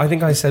said, what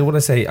did I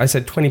say? I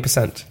said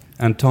 20%.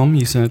 And Tom,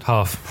 you said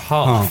Half.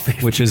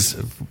 half, which is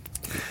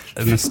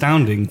an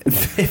astounding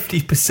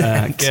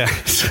 50%.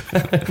 guess.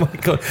 Oh my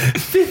God.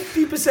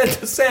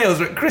 50% of sales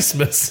are at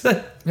Christmas.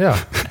 Yeah.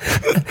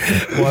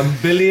 1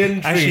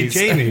 billion trees. Actually,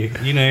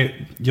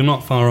 Jamie, you're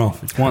not far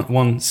off. It's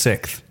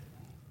 1/6.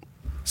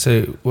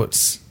 So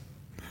what's...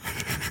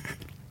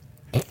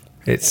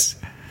 It's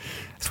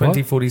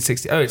 20, 40,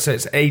 60... Oh, so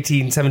it's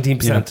 18,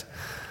 17%. Yeah.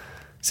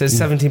 So it's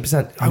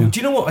 17%. Oh, do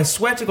you know what? I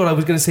swear to God I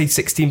was going to say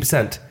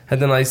 16%. And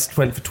then I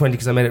went for 20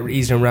 because I made it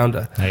easier and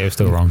rounder. No, you're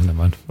still wrong. Never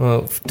mind.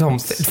 Well, Tom,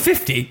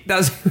 50?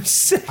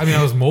 That's... I mean,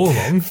 I was more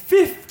wrong.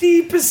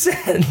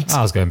 50%!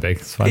 I was going big.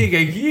 It's fine. You go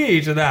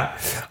huge on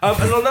that.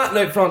 And on that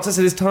note, Francis,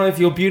 it is time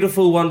for your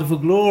beautiful, wonderful,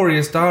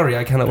 glorious diary.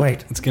 I cannot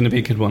wait. It's going to be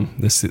a good one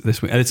this week.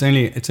 And it's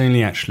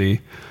only actually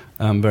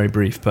very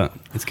brief, but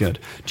it's good.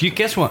 Do you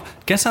guess what?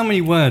 Guess how many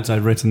words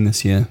I've written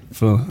this year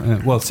for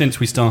since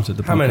we started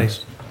the podcast. How many?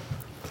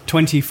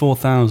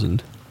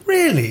 24,000.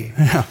 Really?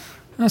 Yeah.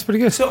 That's pretty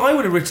good. So I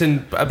would have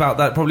written about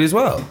that probably as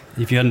well.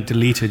 If you hadn't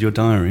deleted your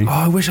diary. Oh,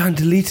 I wish I hadn't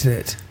deleted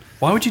it.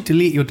 Why would you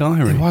delete your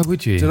diary? Why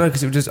would you? I don't know,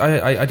 because it would just...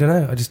 I don't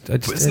know. I just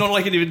It's not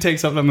like it even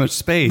takes up that much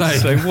space. No.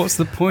 So what's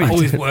the point? All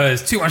these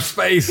words, too much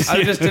space. I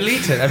would just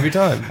delete it every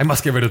time. I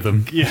must get rid of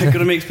them. Yeah, I've got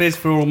to make space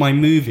for all my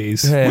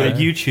movies, Yeah. my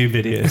YouTube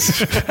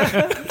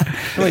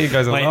videos, Well, you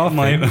guys are laughing.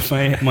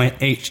 my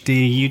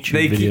HD YouTube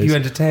They videos. keep you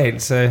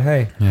entertained, so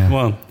hey. Yeah.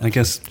 Well, I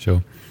guess,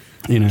 Sure.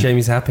 you know.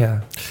 Jamie's happy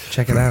hour.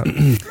 Check it out.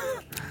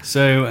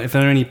 So if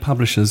there are any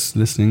publishers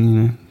listening, you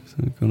know, so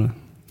we've got a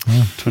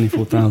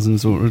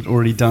 24,000's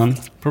already done.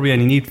 Probably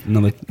only need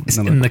another. It's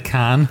in the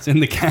can. It's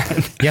in the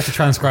can. You have to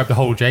transcribe the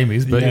whole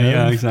Jamie's, but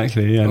yeah,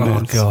 exactly. Yeah.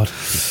 Oh, God.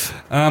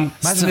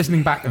 Imagine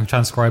listening back and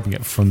transcribing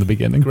it from the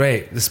beginning.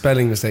 Great. The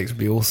spelling mistakes would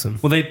be awesome.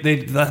 Well,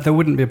 there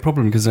wouldn't be a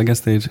problem because I guess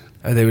they'd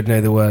They would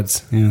know the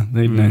words. know.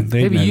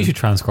 Maybe you should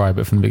transcribe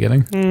it from the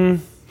beginning.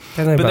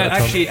 Don't know But about then that,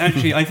 Tom.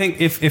 actually, I think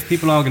if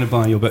people are going to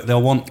buy your book,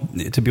 they'll want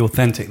it to be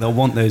authentic. They'll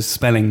want those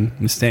spelling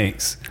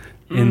mistakes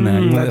in there.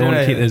 I They don't want know.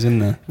 to keep those in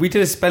there. We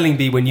did a spelling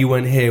bee when you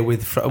weren't here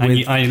with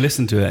And I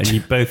listened to it, and you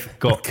both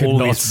got Could all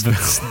not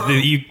these.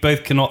 You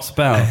both cannot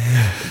spell.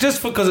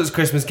 just because it's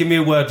Christmas. Give me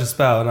a word to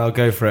spell, and I'll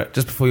go for it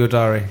just before your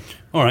diary.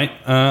 All right,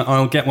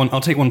 I'll get one.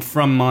 I'll take one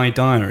from my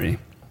diary.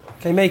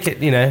 Okay, make it.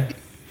 You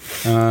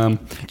know.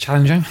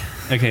 Challenging.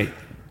 Okay,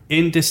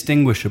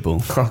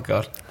 indistinguishable. Oh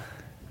God.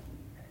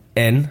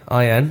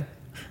 N-I-N.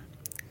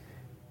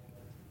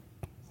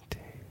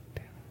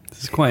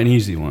 This is quite an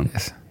easy one.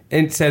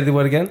 Say the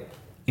word again.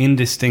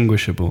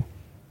 Indistinguishable.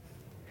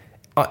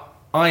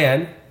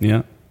 I-N.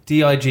 Yeah.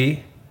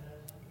 D-I-G.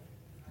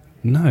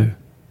 No.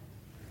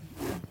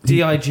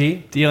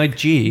 D-I-G.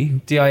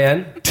 D-I-G.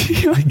 D-I-N.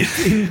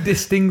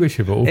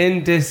 Indistinguishable.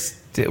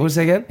 What's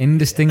it again?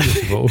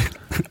 Indistinguishable.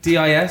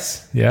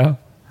 D-I-S. Yeah.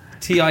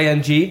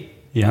 T-I-N-G.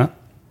 Yeah.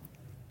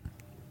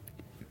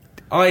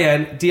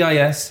 I-N.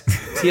 D-I-S.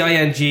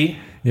 T-I-N-G.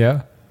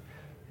 Yeah.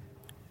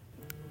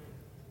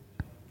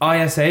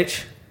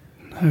 I-S-H.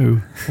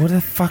 No. What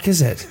the fuck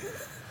is it?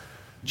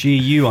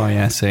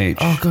 G-U-I-S-H.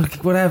 Oh God,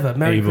 whatever.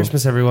 Merry Able.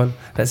 Christmas, everyone.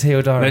 Let's hear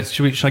your diary.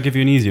 Should I give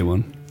you an easier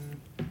one?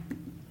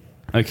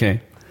 Okay.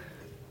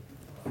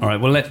 All right.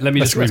 Well, let me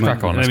Let's just read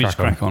crack on, Let me let's just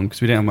crack on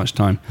because we don't have much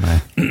time.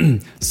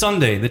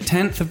 Sunday, the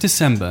 10th of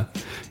December.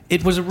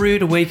 It was a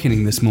rude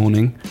awakening this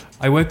morning.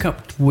 I woke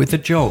up with a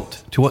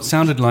jolt to what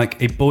sounded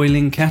like a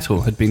boiling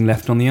kettle had been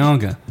left on the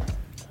Aga.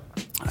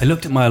 I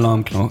looked at my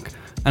alarm clock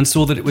and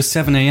saw that it was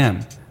 7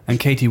 a.m. and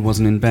Katie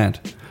wasn't in bed.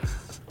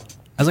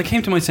 As I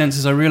came to my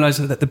senses, I realised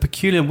that the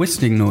peculiar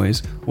whistling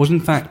noise was in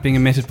fact being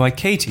emitted by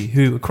Katie,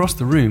 who, across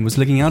the room, was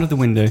looking out of the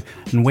window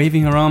and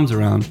waving her arms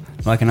around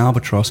like an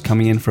albatross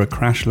coming in for a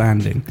crash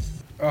landing.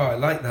 Oh, I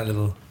like that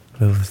little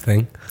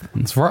thing.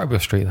 It's right up your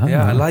street, huh?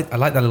 Yeah, I like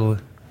that little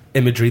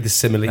imagery, the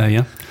simile.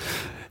 Yeah.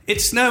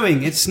 It's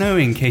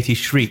snowing, Katie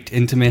shrieked,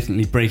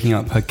 intermittently breaking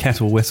up her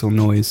kettle whistle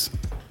noise.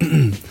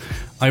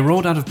 I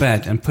rolled out of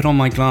bed and put on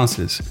my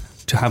glasses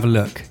to have a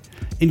look.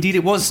 Indeed,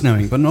 it was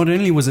snowing, but not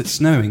only was it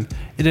snowing,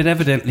 it had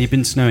evidently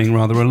been snowing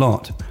rather a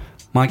lot.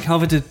 My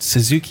coveted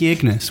Suzuki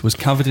Ignis was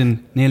covered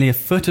in nearly a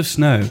foot of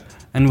snow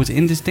and was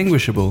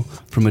indistinguishable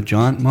from a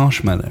giant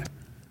marshmallow.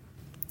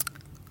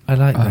 I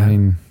like that. I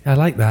mean, I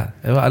like that.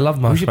 I love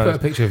we should put a marshmallows.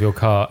 picture of your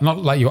car, not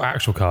like your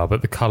actual car,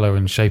 but the colour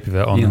and shape of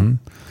it on.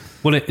 Yeah.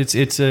 Well,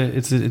 it's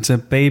a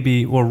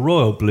baby or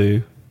royal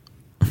blue,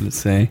 let's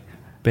say.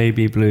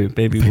 Baby royal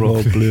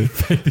blue,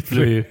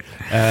 blue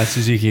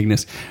Suzuki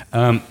Ignis.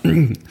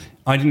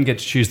 I didn't get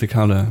to choose the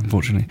colour,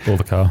 unfortunately. Or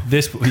the car.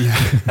 This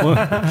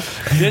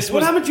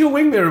What happened to your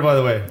wing mirror, by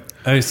the way?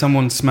 Oh,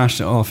 someone smashed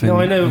it off. No,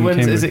 I know. in When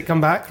Cambridge. has it come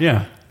back?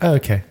 Yeah, Oh,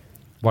 okay.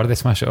 Why did they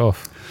smash it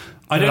off?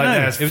 I don't Like,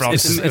 know. no, it's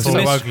France. It's so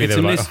ugly, they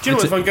were like, Do you know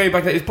what? If I'm going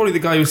back there, it's probably the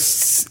guy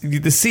who's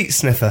the seat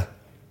sniffer.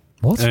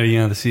 What? Oh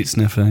yeah, the seat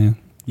sniffer. Yeah.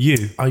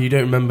 You. Oh, you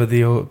don't remember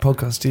the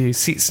podcast, do you?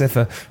 Seat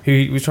sniffer,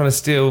 who was trying to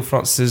steal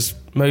Francis's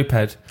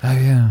moped. Oh,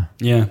 yeah.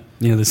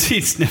 Yeah, the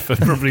seat sniffer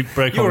probably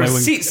broke You're on a my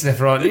wing. seat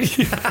sniffer, aren't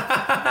you?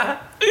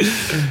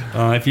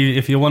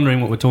 If you're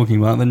wondering what we're talking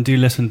about, then do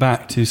listen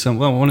back to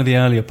one of the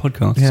earlier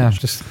podcasts. Yeah,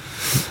 just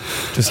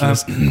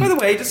listen. By the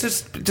way,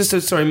 just to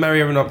sorry,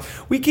 marry everyone up.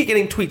 We keep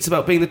getting tweets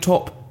about being one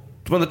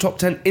of the top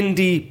 10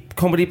 indie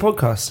comedy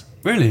podcasts.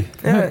 Really?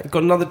 Yeah,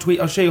 got another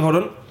tweet. I'll show you. Hold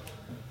on.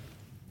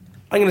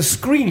 I'm going to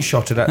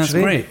screenshot it.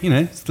 Actually, That's great.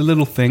 It's the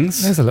little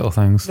things. There's the little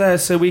things. There,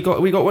 so we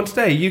got one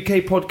today.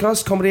 UK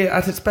podcast, comedy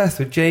at its best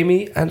with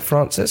Jamie and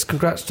Francis.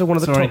 Congrats to one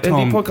of the Sorry, top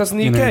indie Tom, podcasts in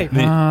the you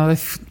know, UK.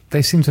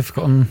 They seem to have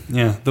forgotten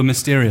Yeah, the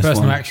mysterious the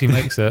person one. who actually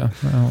makes it.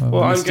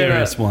 Well,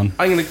 mysterious one.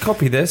 I'm going to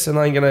copy this and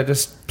I'm going to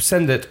just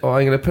send it, or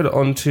I'm going to put it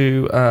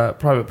onto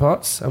Private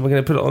Parts, and we're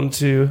going to put it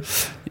onto.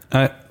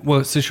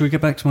 So should we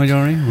get back to my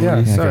diary? Yeah,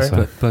 I sorry. guess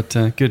so. But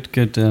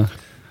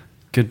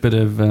good bit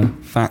of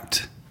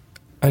fact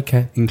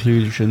Okay.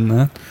 inclusion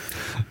there.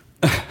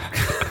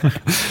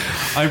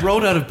 I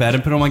rolled out of bed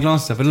and put on my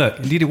glasses to have a look.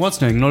 Indeed, it was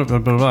snowing. Not blah,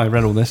 blah, blah. I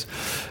read all this.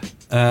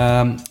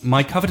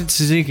 My coveted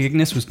Suzuki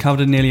Ignis was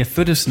covered in nearly a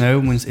foot of snow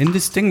and was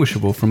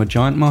indistinguishable from a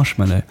giant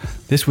marshmallow.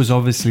 This was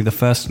obviously the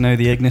first snow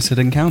the Ignis had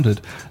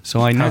encountered,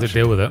 so I How to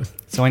deal with it?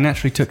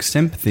 naturally took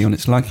sympathy on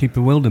its likely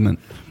bewilderment.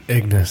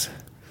 Ignis.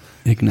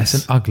 Ignis.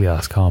 It's an ugly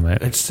ass car, mate.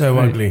 It's so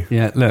ugly.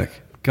 Yeah, look,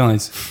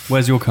 guys,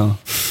 where's your car?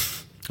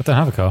 I don't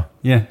have a car.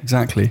 Yeah,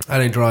 exactly. I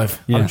don't drive.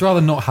 Yeah. I'd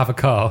rather not have a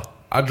car.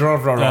 I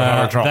drive.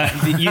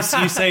 You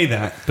say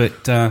that,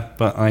 but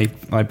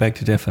I beg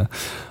to differ.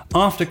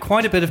 After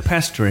quite a bit of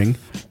pestering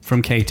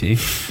from Katie,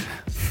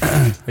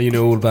 You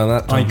know all about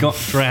that, Tom. I got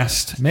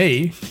dressed.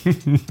 Me?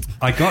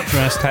 I got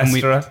dressed and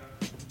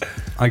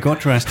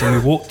we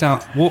walked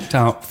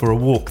out for a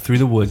walk through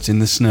the woods in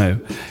the snow.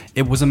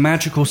 It was a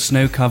magical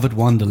snow-covered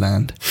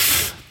wonderland.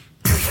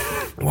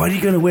 Why do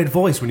you go in a weird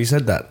voice when you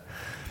said that?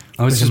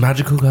 I was It's just a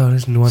magical girl,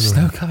 isn't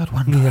wonderland. Snow-covered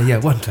wonderland. Yeah,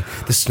 wonder.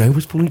 The snow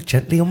was falling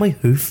gently on my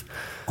hoof.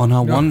 on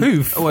our one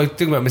hoof? Oh, I was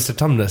thinking about Mr.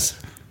 Tumnus.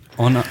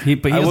 but he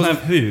doesn't wasn't-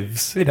 have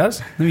hooves. He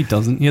does. No, he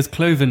doesn't. He has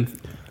cloven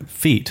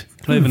feet.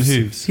 Cloven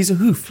hooves. He's a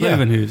hoof.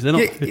 Cloven hooves. They're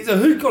not Yeah, he's a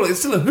hoof. Call it. It's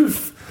still a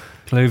hoof.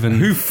 cloven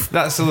Hoof.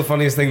 That's still the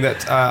funniest thing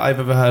that I've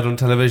ever heard on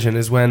television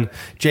is when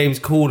James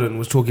Corden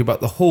was talking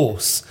about the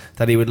horse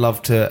that he would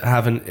love to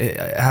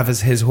have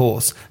as his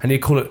horse, and he'd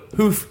call it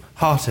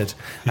Hoof-Hearted,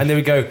 and then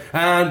we go,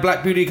 and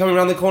Black Beauty coming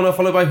around the corner,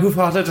 followed by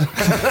Hoof-Hearted.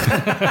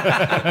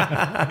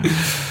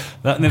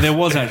 There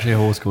was actually a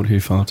horse called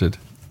Hoof-Hearted.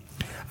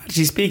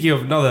 Actually, speaking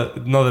of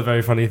another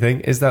very funny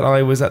thing, is that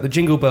I was at the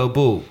Jingle Bell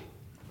Ball,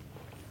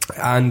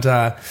 and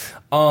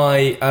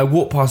I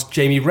walked past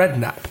Jamie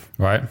Redknapp,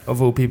 Right.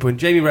 of all people. And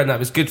Jamie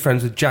Redknapp is good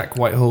friends with Jack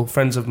Whitehall,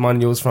 friends of mine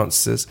and yours,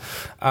 Francis's.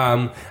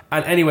 And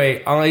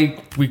anyway,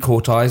 we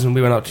caught eyes and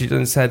we went up to each other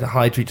and said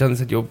hi to each other and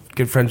said, you're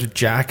good friends with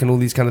Jack and all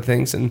these kind of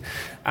things.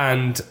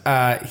 And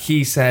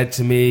he said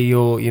to me,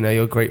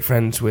 you're great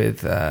friends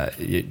with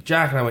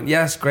Jack. And I went,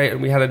 yes, great.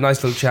 And we had a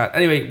nice little chat.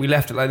 Anyway, we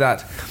left it like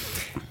that.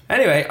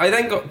 Anyway, I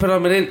then put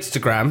up an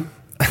Instagram.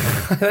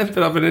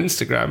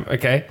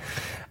 Okay?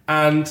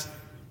 And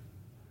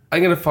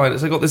I'm going to find it.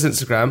 So I got this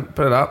Instagram,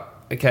 put it up.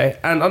 Okay,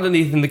 and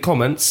underneath in the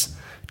comments,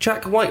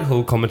 Jack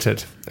Whitehall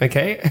commented.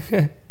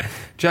 Okay,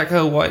 Jack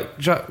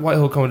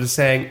Whitehall commented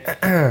saying,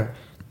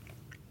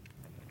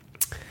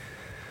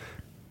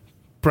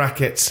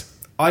 brackets,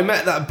 I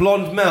met that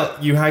blonde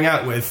melt you hang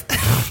out with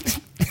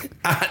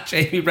at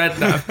Jamie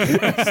Redknapp.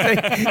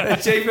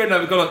 Jamie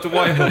Redknapp got up to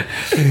Whitehall.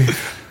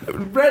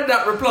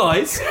 Redknapp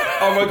replies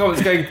on my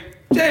comments going,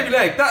 Jamie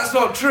Legg, that's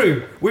not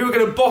true. We were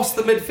going to boss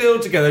the midfield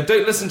together.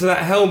 Don't listen to that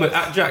helmet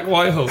at Jack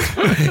Whitehall.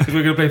 Because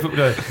we're going to play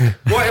football together.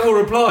 Whitehall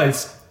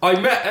replies,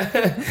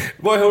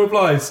 Whitehall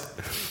replies,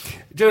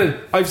 Dylan,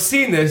 I've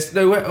seen this.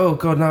 No, oh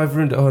God, now I've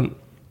ruined it. On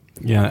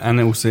Yeah, and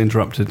it also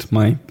interrupted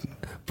my...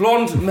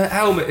 blonde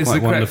helmet is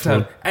Quite the correct wonderful.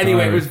 term.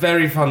 Anyway, it was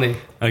very funny.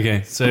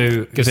 Okay,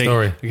 so... Good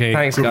story. Okay,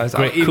 Thanks, guys.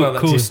 I'll email that to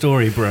cool you.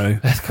 story, bro.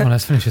 Let's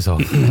finish this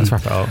off. Let's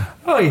wrap it up.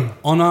 Oi,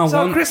 On our it's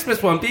our one...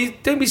 Christmas one.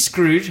 Don't be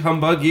Scrooge,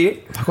 humbug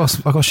you.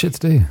 I've got shit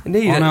to do.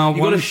 Indeed, On our you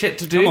got one- a shit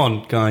to do. Come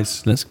on,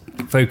 guys, let's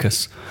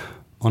focus.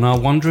 On our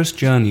wondrous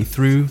journey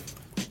through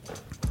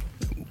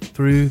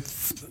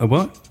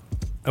what?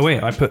 Oh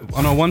wait, I put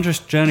on our wondrous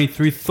journey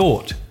through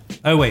thought.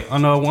 Oh wait,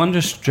 on our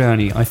wondrous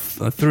journey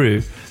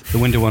through the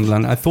Winter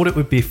Wonderland, I thought it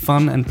would be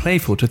fun and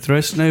playful to throw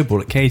a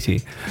snowball at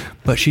Katie,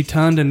 but she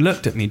turned and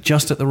looked at me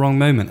just at the wrong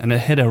moment, and it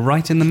hit her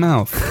right in the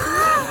mouth.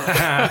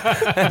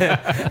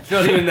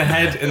 Not even the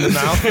head, in the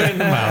mouth. In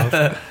the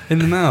mouth. In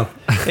the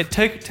mouth. It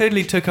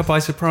totally took her by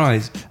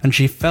surprise, and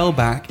she fell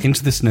back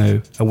into the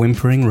snow, a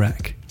whimpering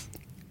wreck.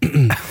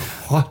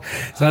 What?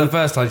 Is that the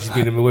first time she's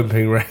been in a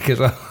whimpering wreck as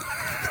well?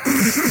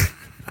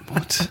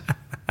 What?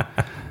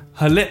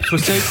 Her lips were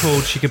so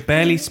cold she could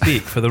barely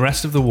speak for the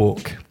rest of the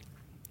walk.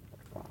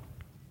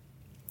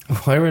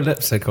 Why are her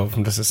lips so cold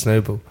from just a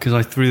snowball? Because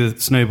I threw the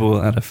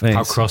snowball at her face.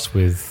 How cross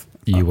with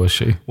you was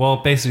she? Well,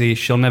 basically,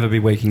 she'll never be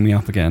waking me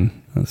up again.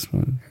 That's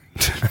what...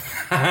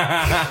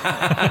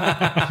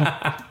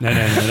 No,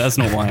 that's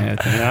not why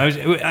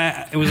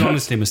it was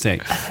honestly a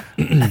mistake.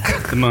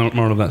 The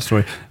moral of that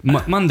story.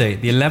 Monday,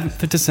 the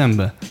 11th of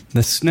December.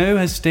 The snow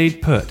has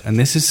stayed put, and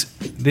this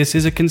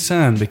is a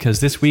concern because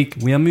this week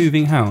we are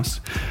moving house.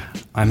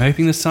 I'm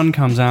hoping the sun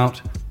comes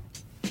out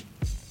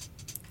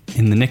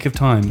in the nick of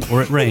time,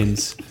 or it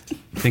rains.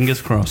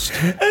 Fingers crossed. Is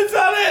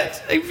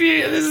that it?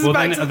 This is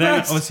back to the then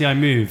past. obviously I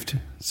moved.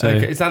 So,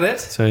 Okay, is that it?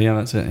 so yeah,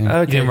 that's it.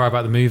 Yeah. You didn't write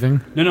about the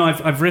moving? No,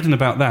 I've written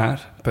about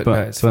that, But no,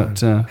 it's fine.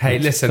 Hey,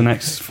 it's listen. for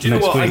next, Do you know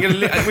next what?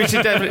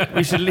 week.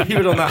 We should leave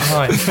it on that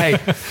high. Hey,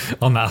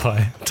 On that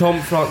high. Tom,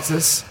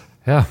 Francis,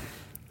 Yeah.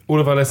 all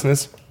of our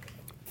listeners,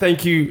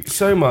 thank you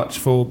so much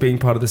for being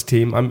part of this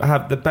team. I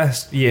have the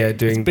best year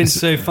doing. It's been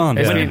so fun.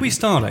 It's When been- did we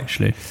start,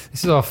 actually?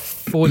 This is our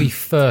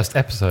 41st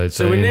episode.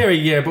 So we're near a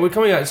year, but we're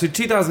coming out. So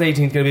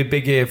 2018 is going to be a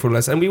big year for all of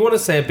us. And we want to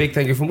say a big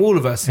thank you from all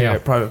of us here Yeah.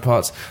 at Private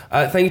Parts.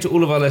 Thank you to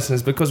all of our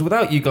listeners, because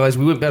without you guys,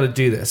 we wouldn't be able to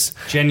do this.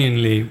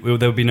 Genuinely,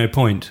 there would be no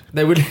point.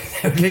 There would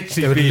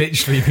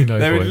literally be no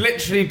there point. would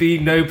literally be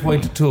no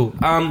point at all.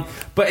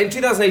 But in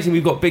 2018,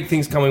 we've got big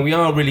things coming. We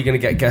are really going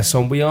to get guests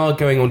on. We are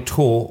going on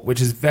tour, which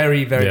is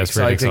very, very Yeah, it's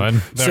really exciting.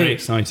 exciting. Very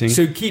exciting.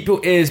 So keep your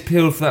ears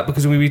peeled for that,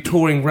 because we'll be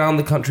touring around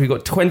the country. We've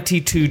got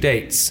 22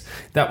 dates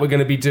that we're going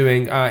to be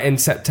doing in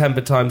September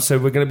time. So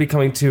we're going to be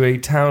coming to a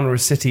town or a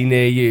city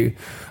near you.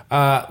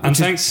 And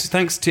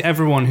thanks to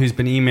everyone who's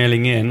been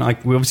emailing in.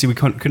 We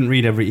couldn't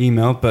read every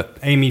email, but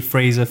Amy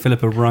Fraser,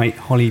 Philippa Wright,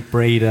 Holly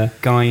Brader,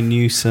 Guy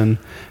Newson,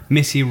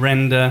 Missy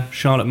Render,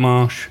 Charlotte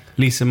Marsh,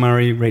 Lisa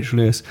Murray, Rachel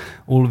Lewis,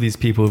 all of these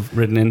people have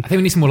written in. I think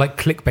we need some more like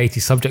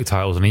clickbaity subject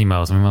titles on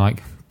emails. I mean, we're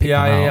like, pick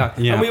them out.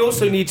 Yeah. And we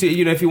also need to,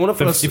 if you want to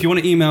follow us, If you want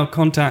to email,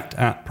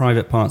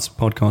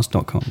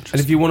 contact@privatepartspodcast.com.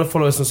 and if you want to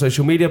follow us on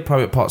social media,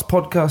 Private Parts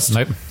Podcast.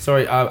 Nope.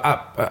 Sorry,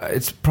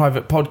 it's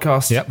Private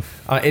Podcast. Yep.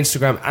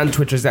 Instagram and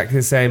Twitter exactly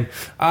the same.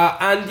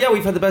 And yeah,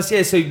 we've had the best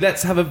year. So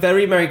let's have a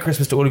very Merry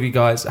Christmas to all of you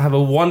guys. Have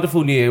a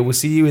wonderful New Year. We'll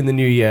see you in the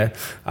new year.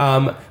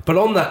 But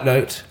on that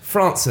note,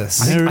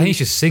 Francis. I think you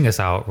should sing us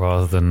out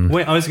rather than.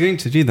 Wait, I was going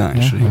to do that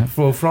actually. Yeah.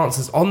 For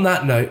Francis, on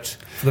that note,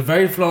 for the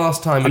very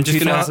last time in I'm just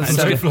gonna-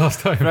 2007. for last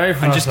time. Very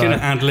I'm just last going to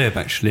time. ad lib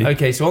actually.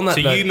 Okay, so on that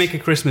So note, you make a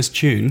Christmas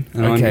tune,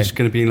 and I'm Okay. just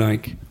going to be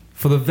like,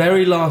 for the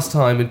very last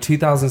time in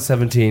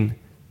 2017,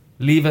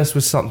 leave us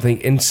with something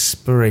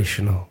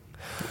inspirational.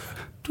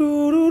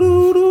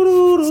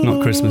 it's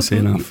not Christmassy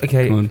enough.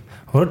 Okay. Come on.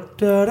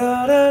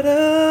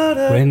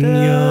 When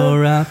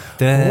you're out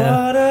there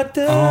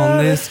on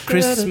this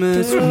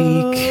Christmas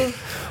week,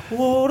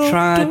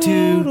 try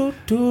to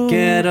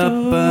get up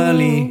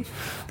early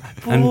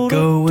and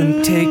go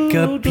and take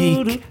a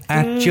peek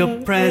at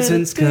your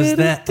presents, 'cause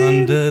they're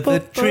under the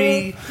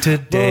tree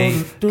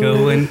today.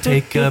 Go and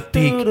take a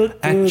peek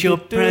at your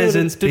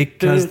presents,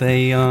 because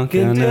they are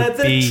gonna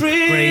be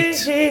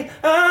great.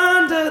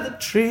 Under the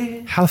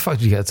tree. How the fuck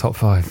did you get a top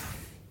 5?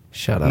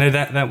 Shut up. No,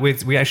 that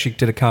we actually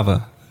did a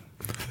cover.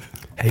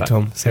 Hey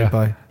Tom, say Yeah.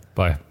 bye.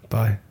 Bye.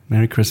 Bye.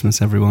 Merry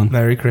Christmas, everyone.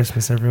 Merry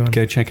Christmas, everyone.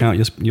 Go check out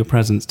your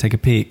presents. Take a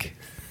peek.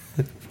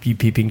 You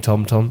peeping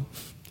Tom Tom.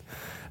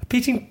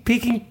 Peeking.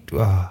 Peeking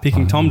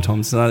Tom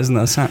Toms. Isn't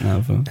that a sat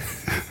nav?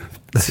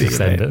 Let's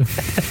extend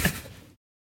it.